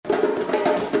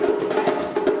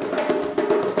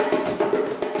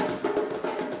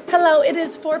Hello, it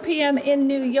is 4 p.m. in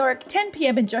New York, 10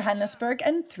 p.m. in Johannesburg,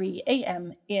 and 3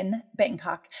 a.m. in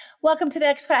Bangkok. Welcome to the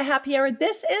Expat Happy Hour.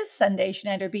 This is Sunday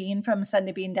Schneider Bean from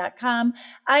SundayBean.com.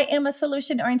 I am a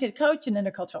solution-oriented coach and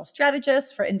intercultural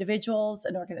strategist for individuals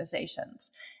and organizations.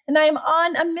 And I am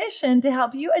on a mission to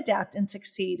help you adapt and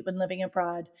succeed when living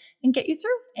abroad and get you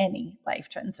through any life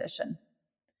transition.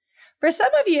 For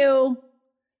some of you,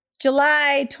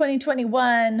 July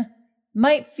 2021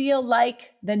 might feel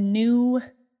like the new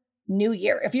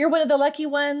year. If you're one of the lucky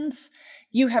ones,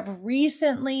 you have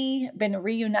recently been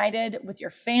reunited with your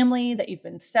family that you've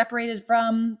been separated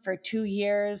from for 2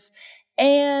 years,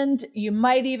 and you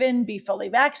might even be fully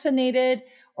vaccinated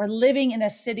or living in a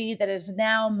city that is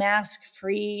now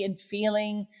mask-free and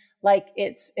feeling like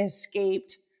it's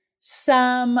escaped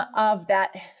some of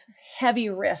that heavy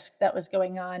risk that was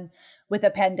going on with the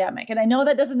pandemic. And I know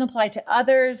that doesn't apply to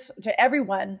others, to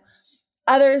everyone.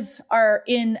 Others are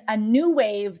in a new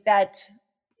wave that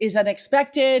is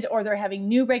unexpected, or they're having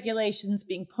new regulations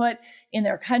being put in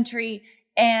their country,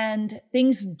 and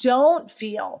things don't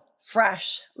feel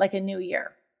fresh like a new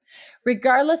year.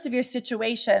 Regardless of your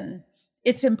situation,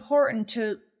 it's important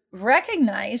to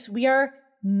recognize we are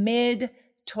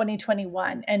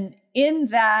mid-2021. And in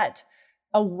that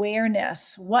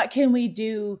awareness, what can we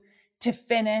do to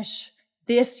finish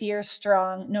this year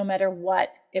strong, no matter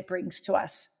what it brings to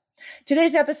us?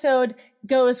 Today's episode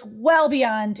goes well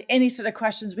beyond any sort of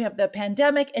questions we have the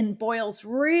pandemic and boils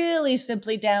really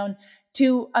simply down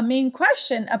to a main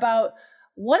question about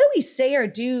what do we say or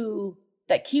do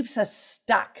that keeps us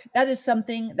stuck? That is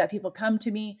something that people come to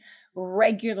me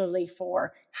regularly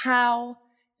for. How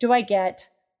do I get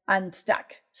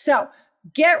unstuck? So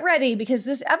get ready, because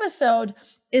this episode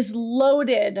is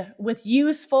loaded with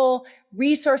useful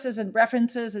resources and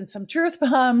references and some truth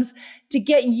bombs to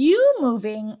get you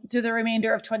moving through the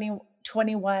remainder of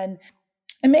 2021.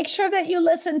 And make sure that you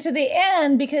listen to the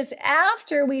end, because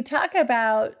after we talk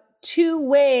about 2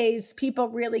 ways people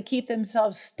really keep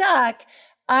themselves stuck,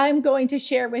 I'm going to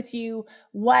share with you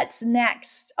what's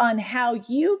next on how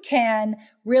you can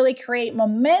really create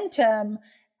momentum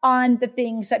on the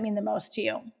things that mean the most to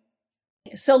you.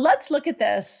 So let's look at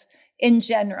this in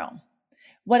general.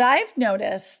 What I've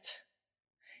noticed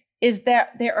is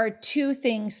that there are 2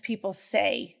 things people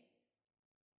say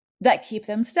that keep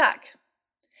them stuck.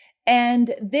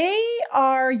 And they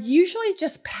are usually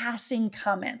just passing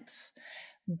comments.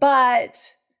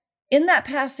 But in that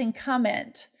passing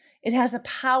comment, it has a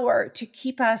power to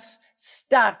keep us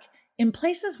stuck in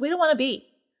places we don't want to be.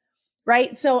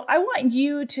 Right? So I want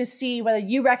you to see whether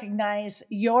you recognize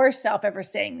yourself ever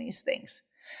saying these things,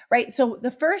 right? So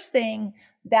the first thing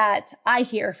that I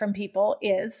hear from people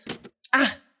is,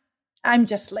 I'm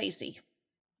just lazy,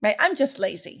 right? I'm just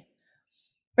lazy,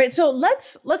 right? So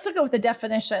let's look at what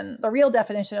the real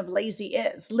definition of lazy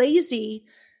is. Lazy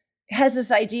has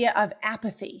this idea of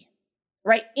apathy,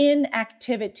 right?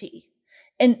 Inactivity,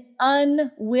 an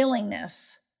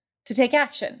unwillingness to take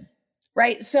action,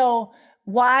 right? So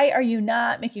why are you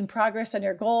not making progress on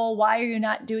your goal? Why are you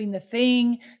not doing the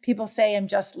thing? People say, I'm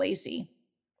just lazy.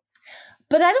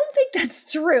 But I don't think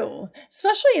that's true,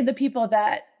 especially the people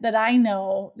that I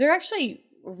know. They're actually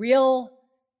real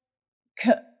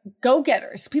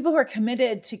go-getters, people who are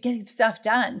committed to getting stuff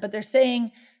done, but they're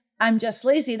saying, I'm just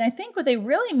lazy. And I think what they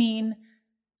really mean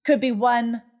could be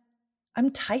one,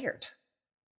 I'm tired.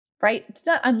 Right? It's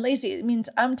not I'm lazy. It means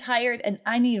I'm tired and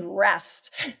I need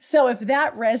rest. So if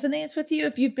that resonates with you,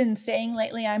 if you've been saying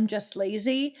lately, I'm just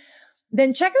lazy,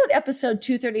 then check out episode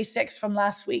 236 from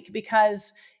last week,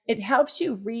 because it helps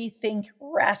you rethink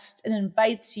rest and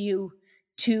invites you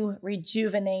to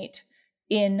rejuvenate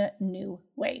in new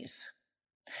ways.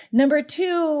 Number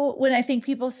 2, when I think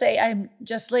people say I'm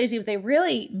just lazy, what they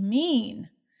really mean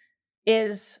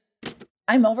is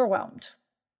I'm overwhelmed.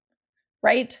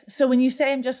 Right? So when you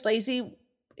say I'm just lazy,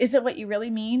 is it what you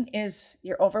really mean is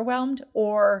you're overwhelmed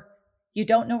or you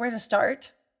don't know where to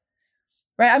start?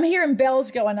 Right? I'm hearing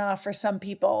bells going off for some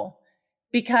people,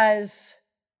 because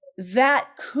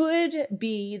that could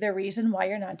be the reason why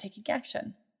you're not taking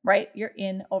action, right? You're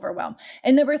in overwhelm.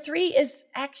 And number 3 is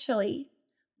actually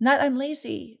not I'm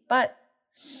lazy, but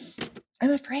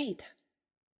I'm afraid,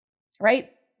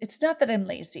 right? It's not that I'm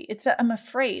lazy. It's that I'm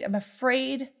afraid. I'm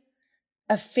afraid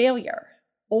of failure,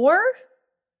 or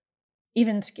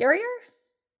even scarier,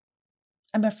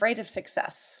 I'm afraid of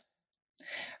success,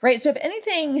 right? So if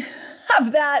anything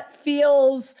of that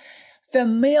feels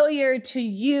familiar to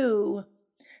you,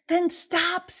 then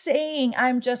stop saying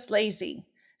I'm just lazy.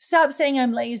 Stop saying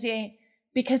I'm lazy,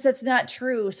 because that's not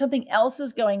true. Something else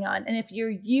is going on. And if you're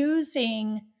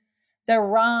using the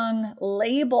wrong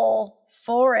label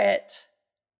for it,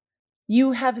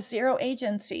 you have zero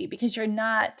agency because you're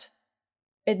not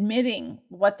admitting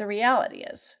what the reality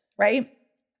is, right?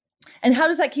 And how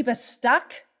does that keep us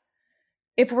stuck?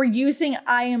 If we're using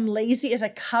I am lazy as a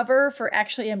cover for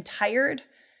actually I'm tired,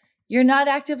 you're not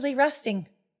actively resting.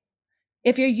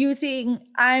 If you're using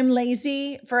I'm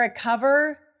lazy for a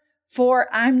cover for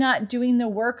I'm not doing the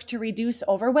work to reduce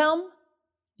overwhelm,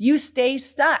 you stay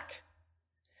stuck,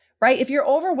 right? If you're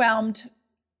overwhelmed,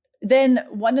 then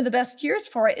one of the best cures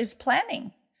for it is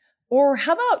planning. Or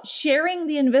how about sharing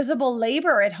the invisible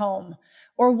labor at home?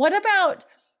 Or what about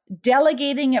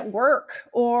delegating at work?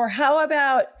 Or how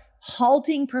about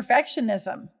halting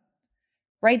perfectionism,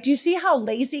 right? Do you see how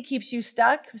lazy keeps you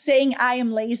stuck? Saying I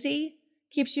am lazy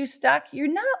keeps you stuck. You're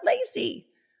not lazy,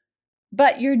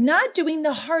 but you're not doing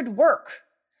the hard work,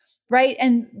 right?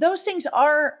 And those things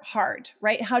are hard,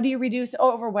 right? How do you reduce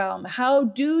overwhelm? How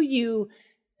do you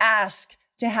ask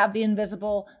to have the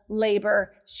invisible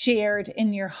labor shared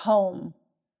in your home?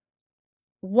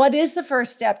 What is the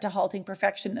first step to halting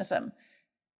perfectionism?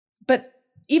 But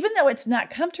even though it's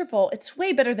not comfortable, it's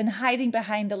way better than hiding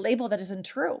behind a label that isn't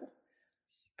true,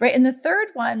 right? And the third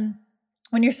one,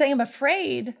 when you're saying I'm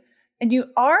afraid, and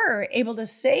you are able to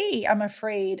say I'm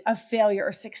afraid of failure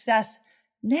or success,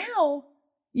 now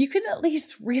you can at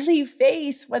least really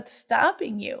face what's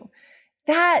stopping you.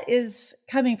 That is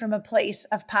coming from a place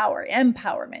of power,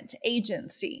 empowerment,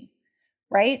 agency,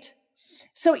 right?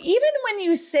 So even when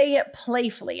you say it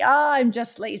playfully, I'm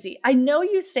just lazy. I know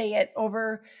you say it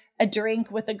over a drink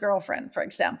with a girlfriend, for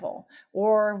example,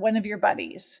 or one of your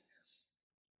buddies.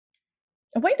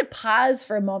 I want you to pause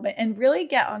for a moment and really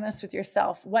get honest with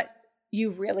yourself what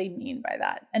you really mean by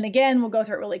that. And again, we'll go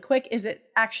through it really quick. Is it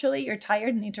actually you're tired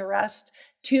and need to rest?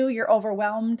 2, you're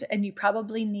overwhelmed and you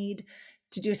probably need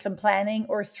to do some planning.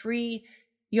 Or 3,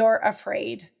 you're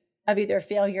afraid of either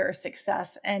failure or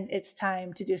success, and it's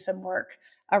time to do some work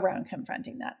around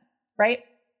confronting that, right?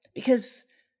 Because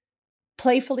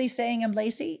playfully saying I'm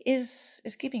lazy is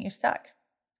keeping you stuck,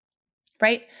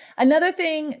 right? Another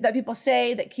thing that people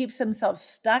say that keeps themselves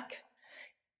stuck,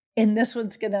 and this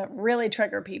one's going to really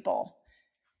trigger people,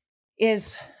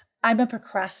 is I'm a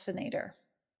procrastinator.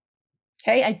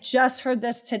 Okay, I just heard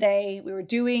this today. We were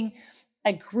doing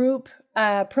a group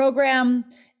program,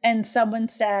 and someone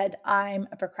said, I'm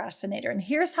a procrastinator. And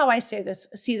here's how I see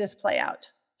this play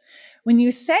out. When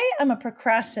you say I'm a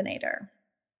procrastinator,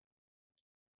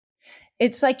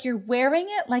 it's like you're wearing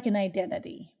it like an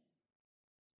identity,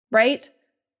 right?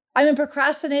 I'm a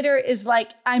procrastinator is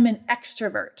like I'm an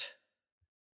extrovert,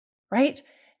 right?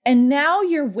 And now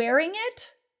you're wearing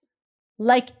it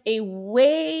like a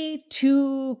way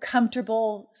too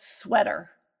comfortable sweater.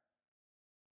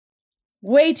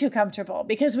 Way too comfortable.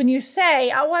 Because when you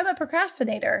say, oh, I'm a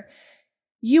procrastinator,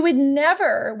 you would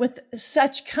never with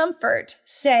such comfort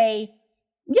say,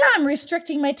 yeah, I'm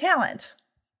restricting my talent,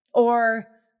 or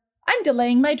I'm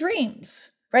delaying my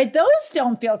dreams, right? Those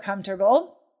don't feel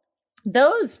comfortable.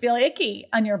 Those feel icky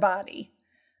on your body.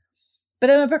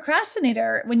 But I'm a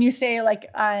procrastinator. When you say like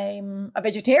I'm a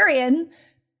vegetarian,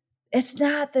 it's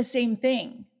not the same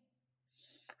thing,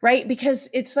 right? Because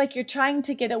it's like you're trying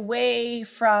to get away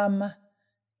from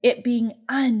it being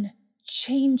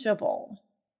unchangeable.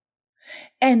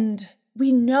 And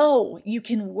we know you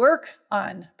can work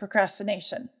on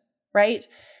procrastination, right?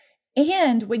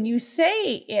 And when you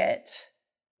say it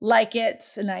like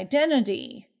it's an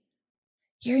identity,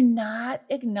 you're not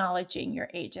acknowledging your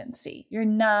agency. You're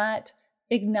not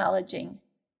acknowledging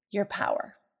your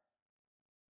power,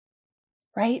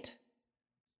 right?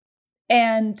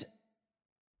 And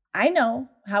I know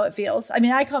how it feels. I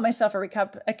mean, I call myself a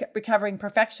recovering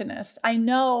perfectionist. I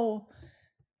know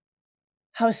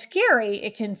how scary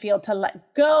it can feel to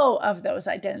let go of those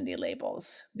identity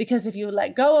labels. Because if you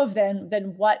let go of them,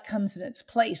 then what comes in its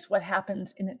place? What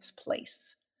happens in its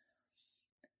place?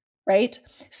 Right?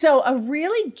 So a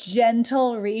really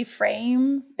gentle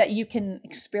reframe that you can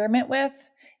experiment with,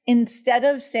 instead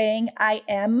of saying, I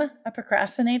am a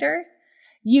procrastinator,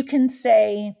 you can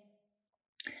say,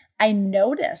 I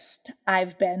noticed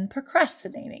I've been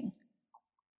procrastinating,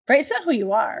 right? It's not who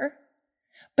you are,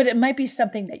 but it might be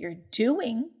something that you're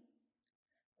doing,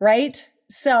 right?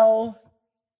 So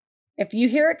if you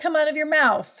hear it come out of your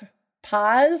mouth,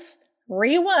 pause,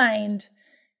 rewind,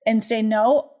 and say,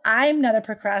 no, I'm not a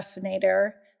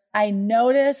procrastinator. I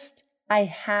noticed I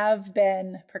have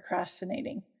been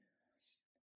procrastinating,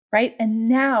 right? And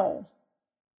now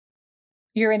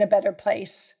you're in a better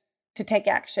place to take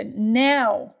action.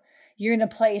 Now you're in a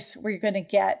place where you're going to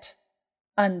get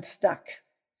unstuck,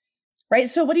 right?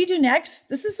 So what do you do next?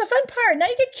 This is the fun part. Now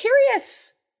you get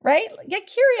curious, right? Get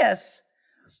curious.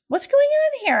 What's going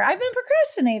on here? I've been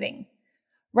procrastinating.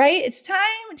 right? It's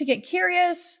time to get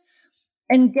curious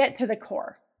and get to the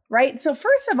core, right? So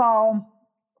first of all,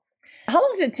 how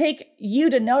long does it take you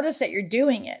to notice that you're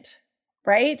doing it,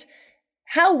 right?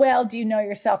 How well do you know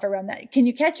yourself around that? Can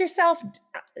you catch yourself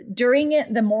during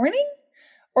it the morning?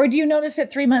 Or do you notice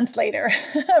it 3 months later,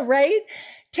 right?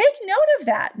 Take note of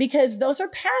that because those are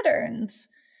patterns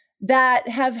that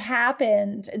have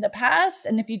happened in the past.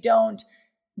 And if you don't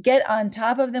get on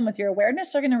top of them with your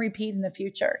awareness, they're going to repeat in the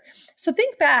future. So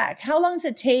think back. How long does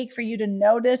it take for you to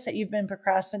notice that you've been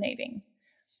procrastinating?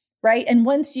 Right. And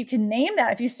once you can name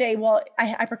that, if you say, well,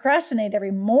 I procrastinate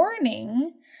every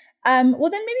morning, well,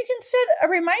 then maybe you can set a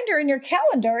reminder in your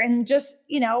calendar and just,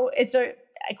 it's a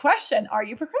question. Are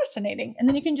you procrastinating? And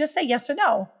then you can just say yes or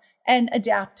no and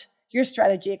adapt your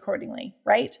strategy accordingly.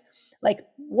 Right. Like,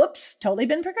 whoops, totally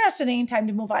been procrastinating. Time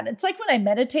to move on. It's like when I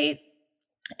meditate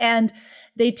and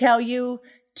they tell you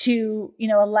to,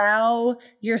 allow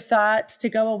your thoughts to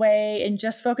go away and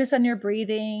just focus on your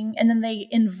breathing. And then they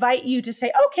invite you to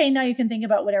say, okay, now you can think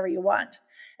about whatever you want.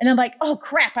 And I'm like, oh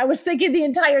crap, I was thinking the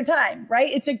entire time, right?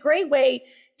 It's a great way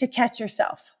to catch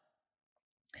yourself.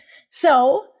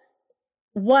 So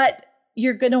what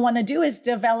you're going to want to do is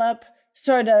develop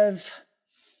sort of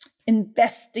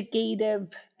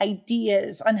investigative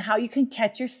ideas on how you can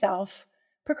catch yourself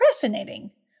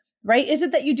procrastinating, right? Is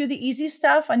it that you do the easy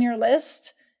stuff on your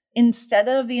list instead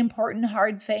of the important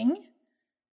hard thing?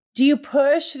 Do you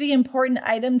push the important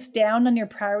items down on your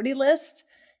priority list,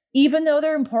 even though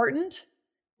they're important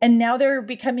and now they're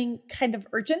becoming kind of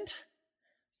urgent?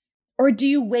 Or do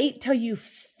you wait till you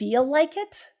feel like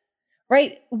it,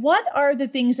 right? What are the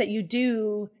things that you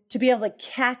do to be able to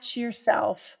catch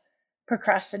yourself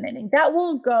procrastinating? That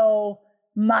will go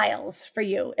miles for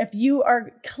you if you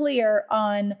are clear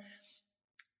on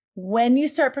when you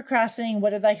start procrastinating,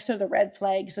 what are like sort of the red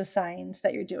flags, the signs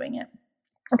that you're doing it.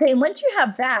 Okay, and once you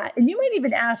have that, and you might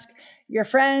even ask your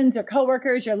friends, your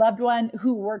coworkers, your loved one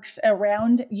who works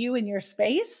around you in your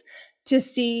space to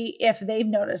see if they've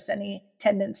noticed any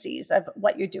tendencies of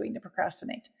what you're doing to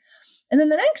procrastinate. And then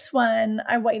the next one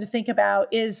I want you to think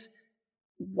about is,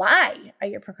 why are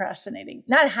you procrastinating?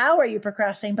 Not how are you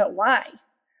procrastinating, but why?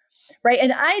 Right.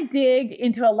 And I dig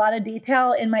into a lot of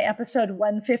detail in my episode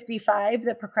 155,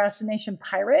 The Procrastination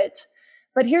Pirate.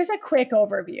 But here's a quick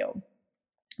overview,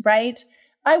 right?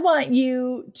 I want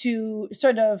you to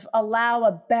sort of allow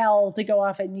a bell to go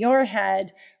off in your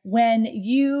head when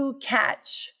you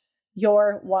catch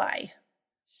your why.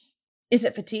 Is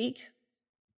it fatigue?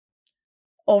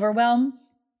 Overwhelm?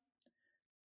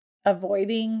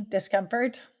 Avoiding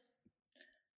discomfort?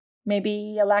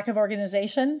 Maybe a lack of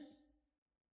organization?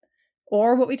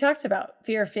 Or what we talked about,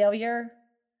 fear of failure,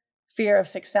 fear of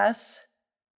success,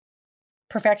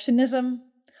 perfectionism,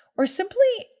 or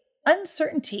simply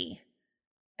uncertainty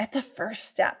at the first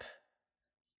step,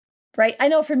 right? I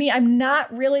know for me, I'm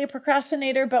not really a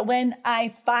procrastinator, but when I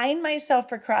find myself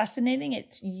procrastinating,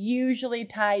 it's usually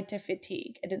tied to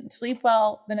fatigue. I didn't sleep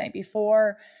well the night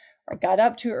before, or got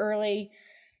up too early.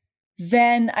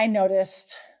 Then I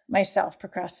noticed myself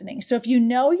procrastinating. So if you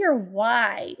know your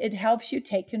why, it helps you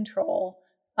take control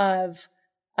of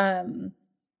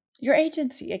your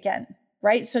agency again,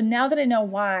 right? So now that I know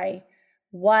why,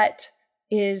 what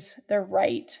is the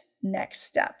right next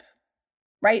step,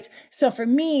 right? So for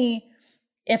me,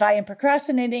 if I am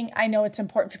procrastinating, I know it's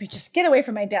important for me to just get away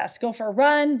from my desk, go for a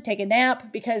run, take a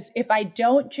nap, because if I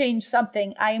don't change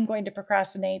something, I am going to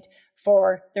procrastinate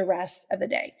for the rest of the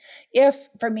day. If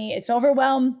for me it's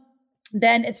overwhelm,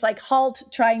 then it's like, halt,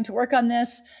 trying to work on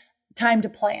this, time to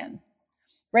plan,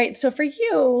 right? So for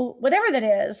you, whatever that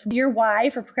is, your why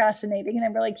for procrastinating, and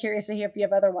I'm really curious to hear if you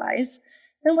have other whys,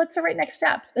 then what's the right next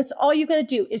step? That's all you got to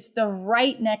do is the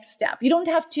right next step. You don't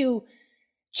have to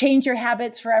change your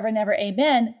habits forever and ever,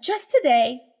 amen. Just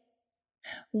today,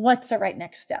 what's the right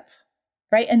next step,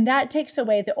 right? And that takes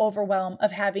away the overwhelm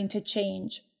of having to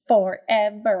change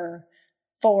forever,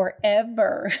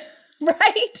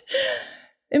 right?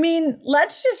 I mean,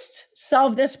 let's just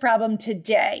solve this problem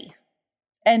today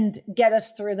and get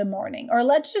us through the morning. Or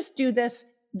let's just do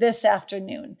this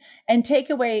afternoon and take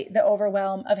away the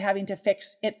overwhelm of having to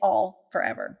fix it all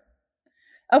forever.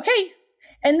 Okay.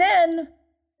 And then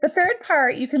the third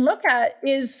part you can look at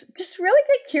is just really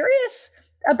get curious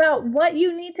about what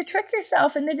you need to trick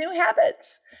yourself into new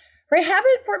habits, right?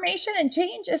 Habit formation and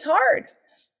change is hard.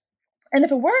 And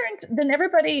if it weren't, then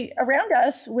everybody around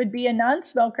us would be a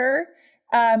non-smoker,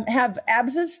 have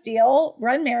abs of steel,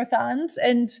 run marathons,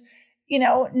 and,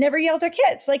 never yell at their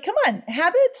kids. Like, come on,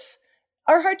 habits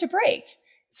are hard to break.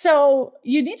 So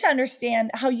you need to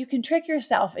understand how you can trick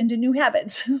yourself into new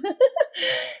habits.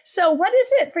 So what is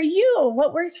it for you?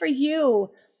 What works for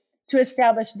you to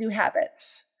establish new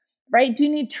habits, right? Do you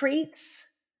need treats?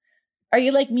 Are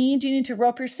you like me? Do you need to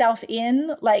rope yourself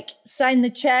in, like sign the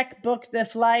check, book the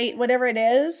flight, whatever it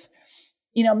is,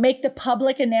 make the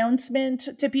public announcement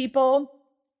to people?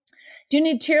 Do you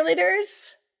need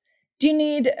cheerleaders? Do you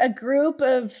need a group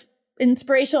of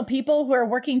inspirational people who are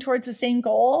working towards the same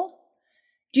goal?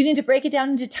 Do you need to break it down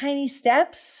into tiny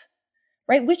steps,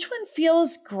 right? Which one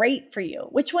feels great for you?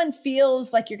 Which one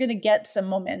feels like you're going to get some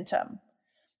momentum,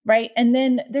 right? And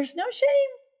then there's no shame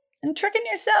in tricking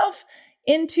yourself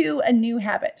into a new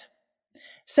habit.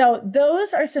 So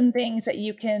those are some things that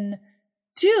you can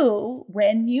do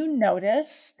when you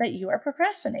notice that you are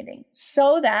procrastinating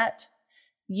so that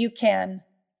you can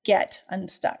get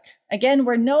unstuck. Again,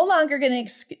 we're no longer going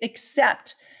to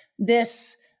accept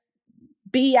this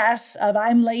BS of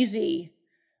I'm lazy,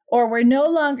 or we're no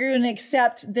longer going to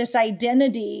accept this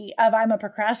identity of I'm a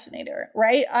procrastinator,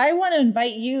 right? I want to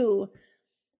invite you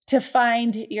to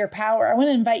find your power. I want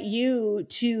to invite you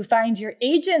to find your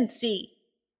agency,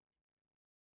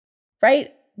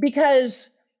 right? Because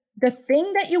the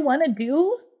thing that you want to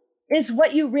do is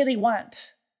what you really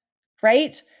want,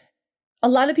 right? A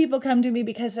lot of people come to me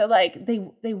because they're like,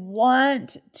 they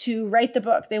want to write the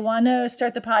book. They want to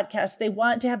start the podcast. They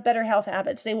want to have better health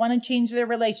habits. They want to change their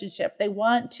relationship. They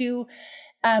want to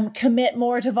commit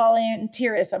more to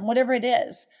volunteerism, whatever it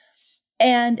is.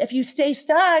 And if you stay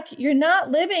stuck, you're not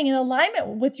living in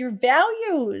alignment with your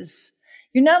values.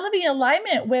 You're not living in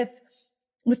alignment with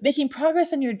making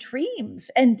progress on your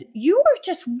dreams. And you are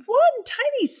just one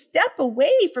tiny step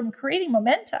away from creating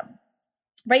momentum,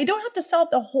 right? You don't have to solve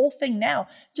the whole thing now,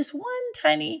 just one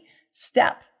tiny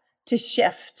step to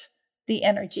shift the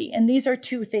energy. And these are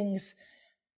two things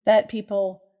that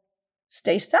people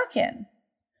stay stuck in.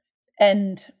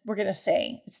 And we're going to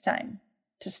say it's time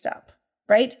to stop,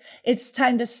 right? It's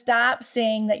time to stop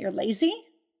saying that you're lazy.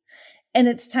 And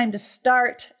it's time to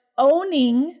start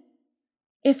owning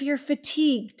if you're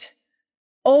fatigued,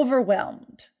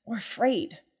 overwhelmed, or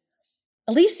afraid.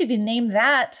 At least if you name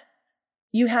that,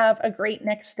 you have a great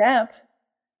next step.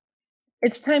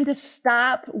 It's time to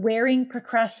stop wearing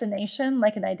procrastination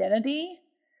like an identity.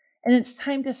 And it's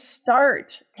time to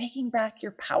start taking back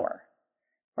your power,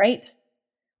 right?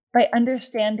 By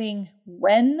understanding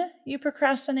when you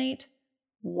procrastinate,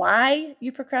 why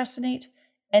you procrastinate,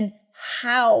 and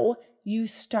how you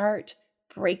start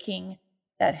breaking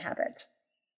that habit,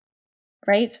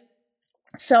 right?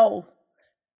 So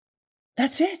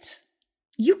that's it.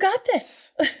 You got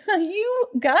this. You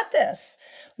got this.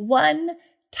 One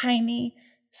tiny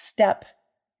step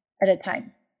at a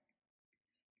time.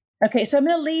 Okay, so I'm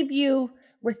going to leave you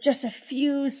with just a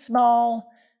few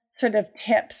small sort of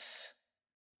tips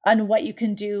on what you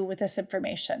can do with this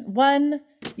information. One,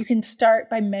 you can start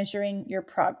by measuring your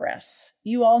progress.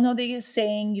 You all know the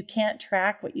saying, you can't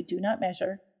track what you do not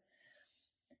measure,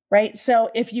 right? So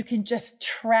if you can just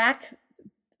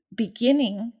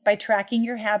beginning by tracking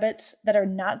your habits that are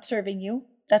not serving you,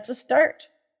 that's a start,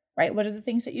 right? What are the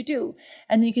things that you do?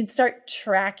 And then you can start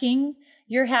tracking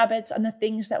your habits on the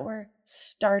things that were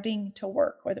starting to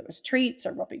work, whether it was treats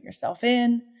or roping yourself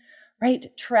in, right?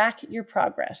 Track your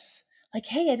progress. Like,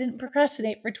 hey, I didn't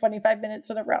procrastinate for 25 minutes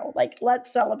in a row. Like,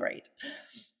 let's celebrate.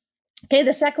 Okay,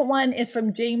 the second one is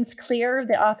from James Clear,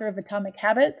 the author of Atomic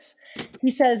Habits.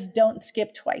 He says, don't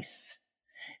skip twice.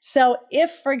 So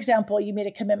if, for example, you made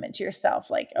a commitment to yourself,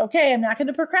 like, okay, I'm not going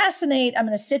to procrastinate. I'm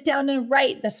going to sit down and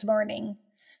write this morning,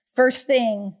 first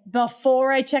thing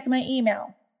before I check my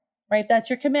email, right? That's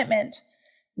your commitment.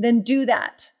 Then do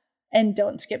that and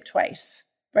don't skip twice,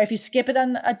 right? If you skip it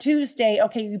on a Tuesday,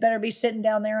 okay, you better be sitting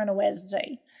down there on a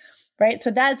Wednesday, right? So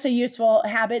that's a useful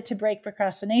habit to break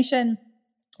procrastination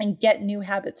and get new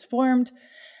habits formed.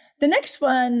 The next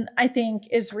one I think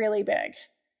is really big.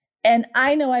 And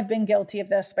I know I've been guilty of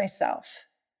this myself.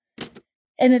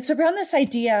 And it's around this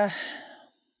idea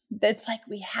that it's like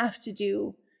we have to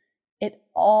do it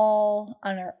all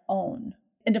on our own.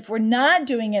 And if we're not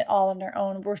doing it all on our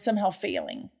own, we're somehow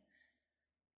failing,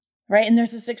 right? And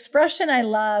there's this expression I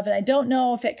love, and I don't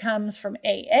know if it comes from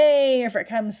AA or if it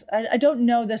comes, I don't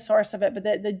know the source of it, but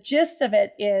the gist of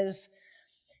it is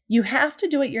you have to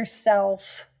do it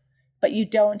yourself, but you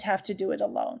don't have to do it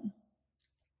alone.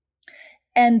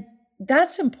 And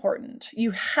that's important.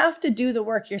 You have to do the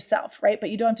work yourself, right? But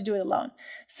you don't have to do it alone.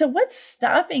 So what's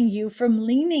stopping you from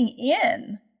leaning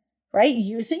in, right?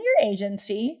 Using your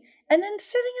agency and then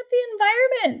setting up the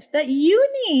environment that you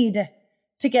need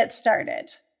to get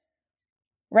started,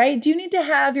 right? Do you need to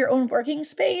have your own working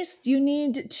space? Do you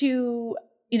need to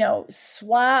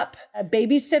swap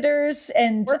babysitters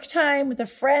and work time with a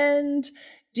friend?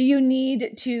 Do you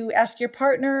need to ask your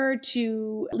partner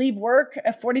to leave work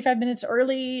 45 minutes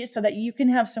early so that you can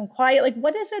have some quiet? Like,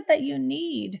 what is it that you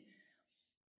need?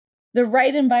 The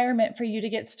right environment for you to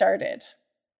get started,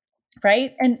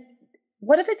 right? And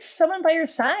what if it's someone by your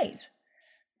side,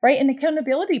 right? An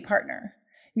accountability partner,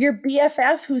 your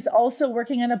BFF who's also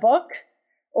working on a book,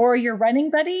 or your running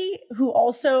buddy who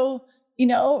also,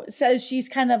 says she's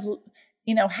kind of,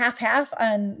 half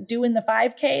on doing the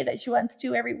 5K that she wants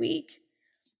to every week,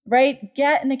 right?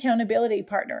 Get an accountability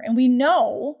partner. And we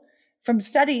know from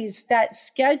studies that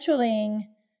scheduling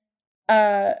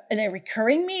a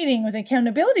recurring meeting with an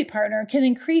accountability partner can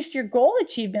increase your goal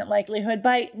achievement likelihood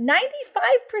by 95%.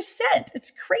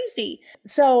 It's crazy.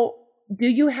 So, do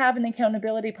you have an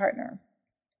accountability partner?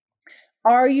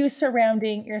 Are you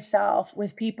surrounding yourself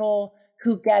with people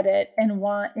who get it and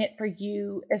want it for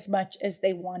you as much as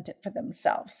they want it for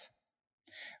themselves?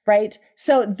 Right?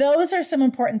 So those are some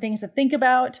important things to think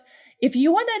about. If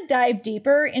you want to dive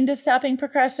deeper into stopping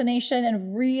procrastination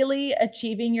and really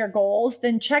achieving your goals,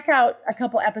 then check out a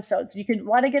couple episodes. You can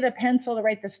want to get a pencil to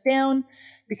write this down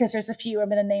because there's a few I'm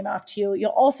going to name off to you.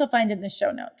 You'll also find in the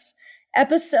show notes.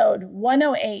 Episode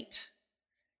 108,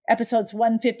 episodes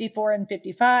 154 and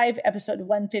 55, episode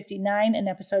 159, and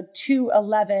episode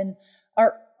 211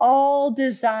 are all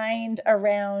designed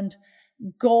around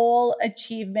goal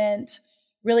achievement,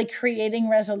 really creating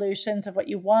resolutions of what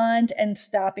you want and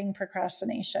stopping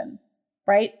procrastination,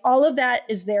 right? All of that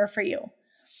is there for you.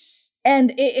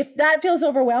 And if that feels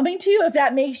overwhelming to you, if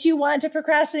that makes you want to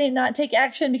procrastinate and not take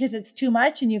action because it's too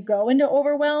much and you go into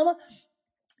overwhelm,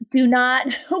 do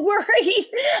not worry.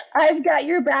 I've got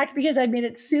your back because I've made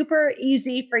it super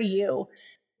easy for you.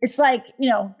 It's like,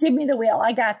 give me the wheel.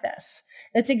 I got this.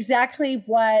 That's exactly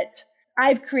what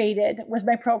I've created with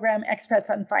my program,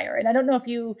 Expats on Fire. And I don't know if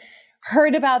you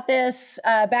heard about this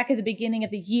back at the beginning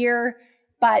of the year,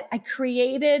 but I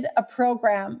created a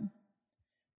program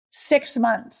 6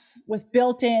 months with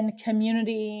built-in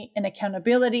community and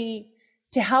accountability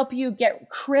to help you get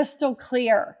crystal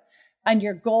clear on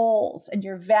your goals and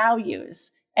your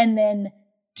values, and then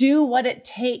do what it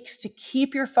takes to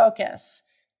keep your focus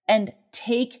and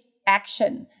take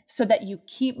action so that you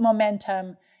keep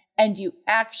momentum and you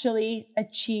actually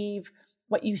achieve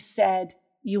what you said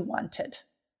you wanted,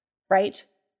 right?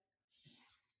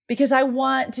 Because I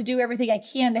want to do everything I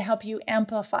can to help you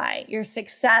amplify your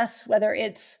success, whether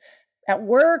it's at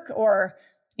work or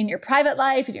in your private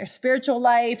life, in your spiritual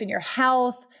life, in your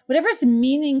health, whatever's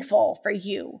meaningful for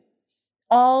you,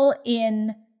 all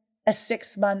in a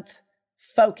 6-month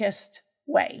focused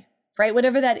way, right?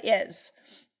 Whatever that is.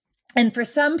 And for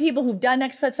some people who've done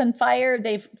Expats on Fire,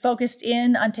 they've focused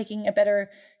in on taking a better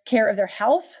care of their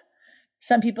health.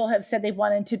 Some people have said they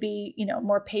wanted to be,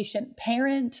 more patient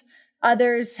parent.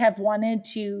 Others have wanted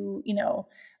to,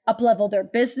 up-level their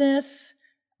business.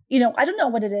 I don't know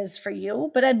what it is for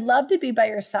you, but I'd love to be by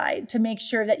your side to make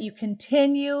sure that you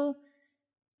continue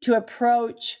to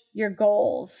approach your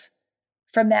goals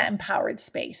from that empowered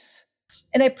space.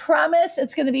 And I promise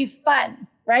it's going to be fun,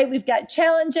 right? We've got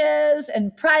challenges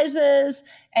and prizes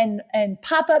and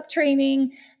pop-up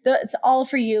training. It's all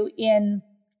for you in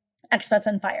Expats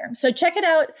on Fire. So check it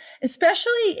out,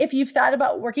 especially if you've thought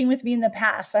about working with me in the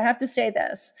past. I have to say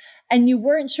this, and you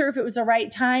weren't sure if it was the right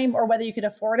time or whether you could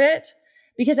afford it,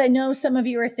 because I know some of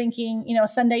you are thinking,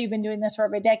 Sunday, you've been doing this for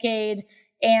over a decade,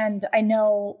 and I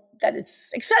know that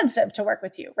it's expensive to work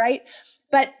with you, right?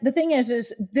 But the thing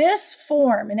is this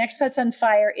form in Expats on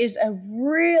Fire is a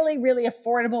really, really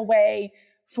affordable way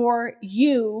for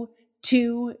you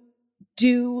to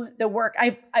do the work.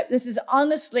 This is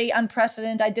honestly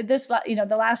unprecedented. I did this,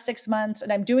 the last 6 months,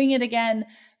 and I'm doing it again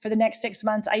for the next 6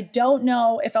 months. I don't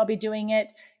know if I'll be doing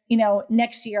it,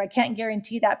 next year. I can't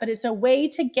guarantee that, but it's a way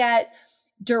to get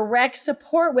direct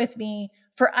support with me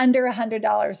for under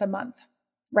 $100 a month,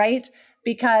 right?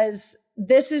 Because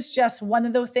this is just one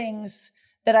of the things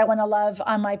that I want to love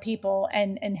on my people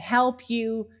and help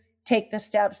you take the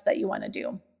steps that you want to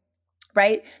do,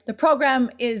 right? The program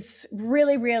is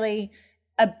really, really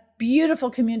a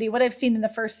beautiful community. What I've seen in the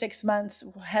first 6 months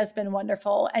has been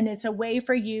wonderful. And it's a way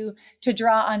for you to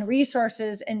draw on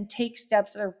resources and take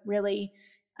steps that are really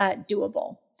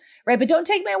doable, right? But don't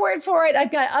take my word for it.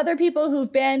 I've got other people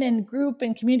who've been in group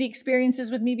and community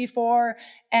experiences with me before,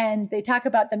 and they talk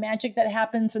about the magic that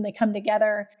happens when they come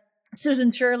together.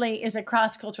 Susan Shirley is a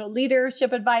cross-cultural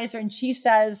leadership advisor, and she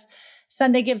says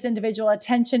Sunday gives individual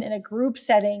attention in a group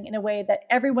setting in a way that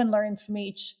everyone learns from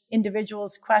each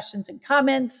individual's questions and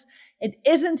comments, It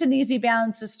isn't an easy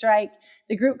balance to strike.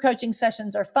 The group coaching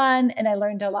sessions are fun, and I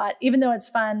learned a lot. Even though it's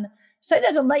fun, so it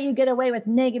doesn't let you get away with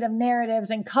negative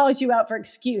narratives and calls you out for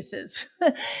excuses.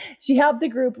 She helped the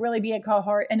group really be a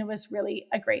cohort, and it was really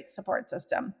a great support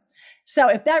system. So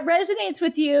if that resonates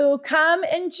with you, come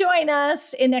and join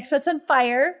us in Experts on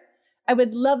Fire. I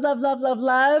would love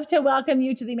to welcome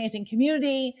you to the amazing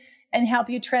community and help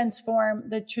you transform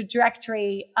the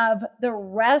trajectory of the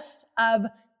rest of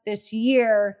this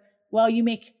year while you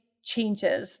make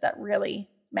changes that really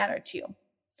matter to you.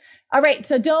 All right,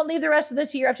 so don't leave the rest of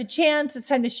this year up to chance. It's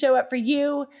time to show up for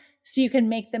you so you can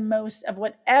make the most of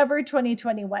whatever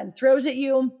 2021 throws at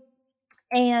you.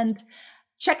 And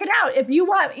check it out. If you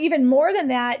want even more than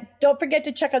that, don't forget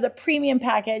to check out the premium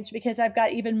package because I've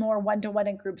got even more one-to-one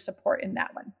and group support in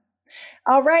that one.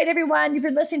 All right, everyone, you've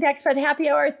been listening to Expert Happy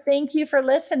Hour. Thank you for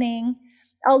listening.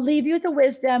 I'll leave you with the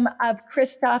wisdom of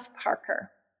Christoph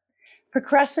Parker.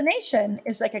 Procrastination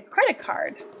is like a credit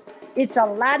card. It's a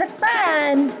lot of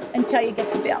fun until you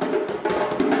get the bill.